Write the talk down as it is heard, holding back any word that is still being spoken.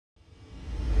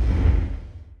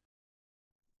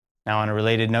Now, on a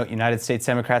related note, United States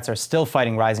Democrats are still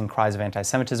fighting rising cries of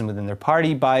anti-Semitism within their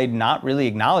party by not really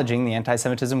acknowledging the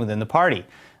anti-Semitism within the party.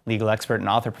 Legal expert and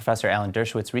author Professor Alan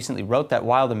Dershowitz recently wrote that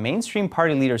while the mainstream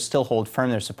party leaders still hold firm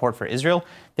their support for Israel,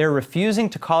 they're refusing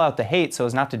to call out the hate so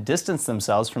as not to distance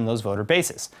themselves from those voter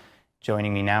bases.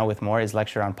 Joining me now with more is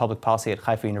lecturer on public policy at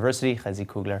Haifa University, Hezi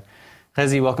Kugler.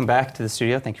 Hezi, welcome back to the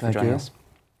studio. Thank you for joining us.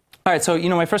 All right, so,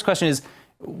 my first question is,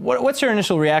 what's your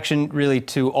initial reaction, really,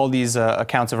 to all these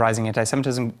accounts of rising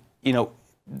anti-Semitism?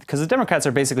 Because the Democrats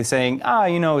are basically saying,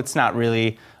 it's not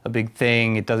really a big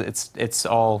thing. It's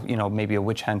all, maybe a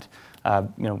witch hunt.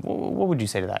 What would you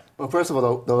say to that? Well, first of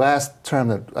all, the last term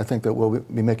that I think that we'll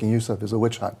be making use of is a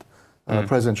witch hunt.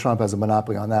 President Trump has a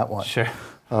monopoly on that one. Sure.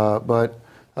 I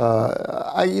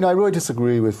really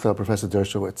disagree with Professor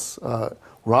Dershowitz.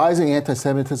 Rising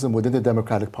anti-Semitism within the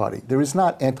Democratic Party. There is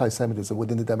not anti-Semitism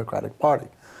within the Democratic Party.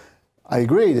 I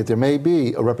agree that there may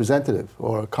be a representative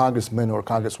or a congressman or a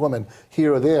congresswoman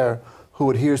here or there who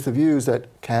adheres to views that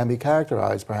can be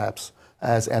characterized perhaps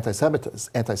as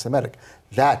anti-Semitic.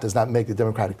 That does not make the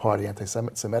Democratic Party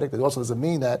anti-Semitic. It also doesn't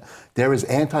mean that there is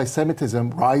anti-Semitism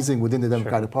rising within the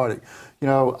Democratic Party.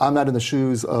 I'm not in the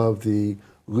shoes of the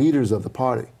leaders of the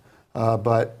party,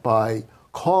 but by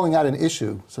calling out an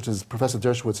issue, such as Professor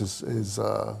Dershowitz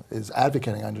is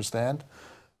advocating, I understand,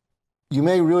 you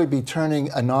may really be turning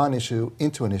a non-issue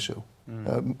into an issue,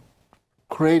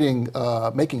 making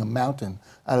a mountain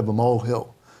out of a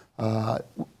molehill.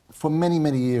 For many,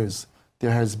 many years,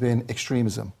 there has been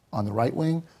extremism on the right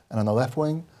wing and on the left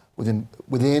wing,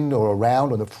 within or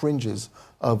around on the fringes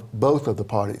of both of the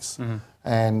parties.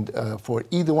 And for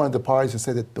either one of the parties to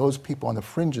say that those people on the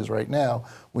fringes right now,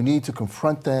 we need to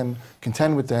confront them,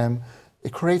 contend with them,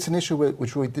 it creates an issue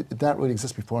which really did not really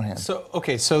exist beforehand.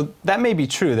 So that may be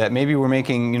true, that maybe we're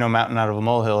making, a mountain out of a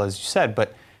molehill, as you said,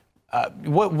 but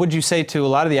what would you say to a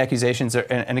lot of the accusations,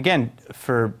 and again,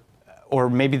 or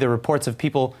maybe the reports of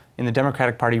people in the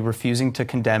Democratic Party refusing to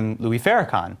condemn Louis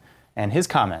Farrakhan and his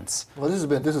comments? Well,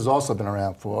 this has also been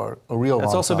around for a real long time.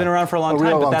 It's also been around for a long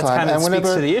time, but that's kind of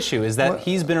speaks to the issue, is that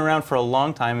he's been around for a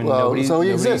long time and nobody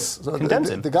condemns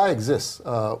him. The guy exists.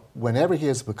 Whenever he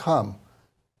has become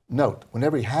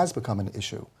an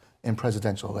issue in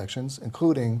presidential elections,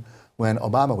 including when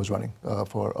Obama was running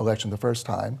for election the first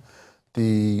time,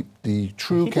 the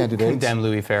true candidates... He condemned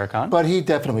Louis Farrakhan. But he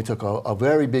definitely took a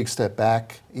very big step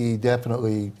back. He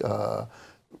definitely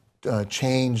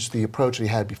changed the approach that he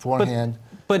had beforehand.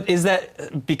 But is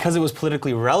that because it was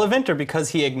politically relevant, or because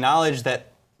he acknowledged that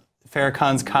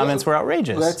Farrakhan's comments were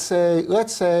outrageous? Let's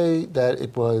say that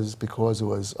it was because it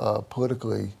was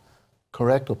politically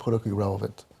correct or politically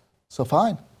relevant. So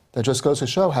fine. That just goes to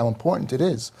show how important it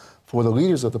is for the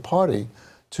leaders of the party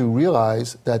to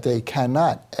realize that they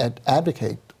cannot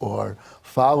advocate or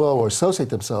follow or associate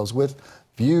themselves with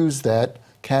views that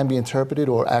can be interpreted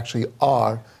or actually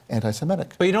are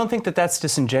anti-Semitic. But you don't think that that's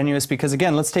disingenuous? Because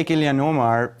again, let's take Ilhan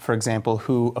Omar, for example,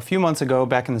 who a few months ago,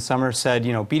 back in the summer, said,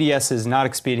 BDS is not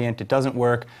expedient, it doesn't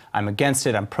work, I'm against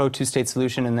it, I'm pro two-state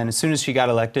solution, and then as soon as she got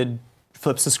elected,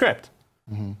 flips the script.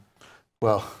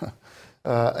 Well,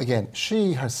 again,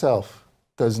 she herself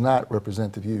does not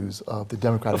represent the views of the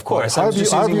Democratic Party. Of course, I'm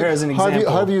just using her as an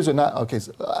example. Her views are not, okay,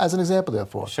 so as an example,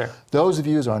 therefore. Sure. Those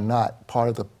views are not part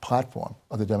of the platform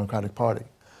of the Democratic Party.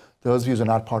 Those views are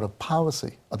not part of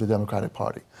policy of the Democratic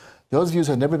Party. Those views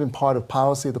have never been part of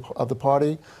policy of the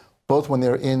party, both when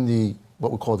they're in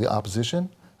what we call the opposition,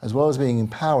 as well as being in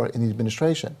power in the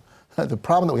administration. The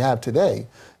problem that we have today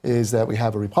is that we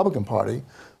have a Republican Party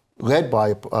led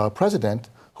by a president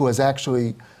who has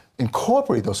actually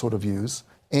incorporated those sort of views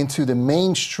into the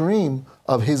mainstream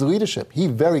of his leadership. He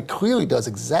very clearly does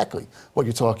exactly what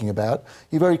you're talking about.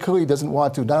 He very clearly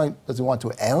not only doesn't want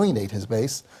to alienate his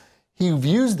base, he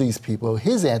views these people,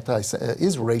 his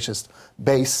racist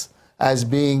base, as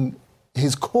being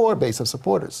his core base of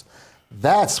supporters.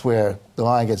 That's where the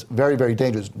line gets very, very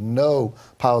dangerous. No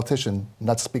politician,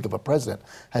 not to speak of a president,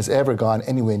 has ever gone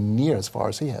anywhere near as far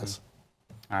as he has.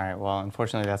 All right, well,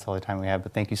 unfortunately, that's all the time we have,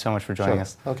 but thank you so much for joining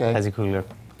us. Okay. Hezi Kugler.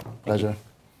 Pleasure.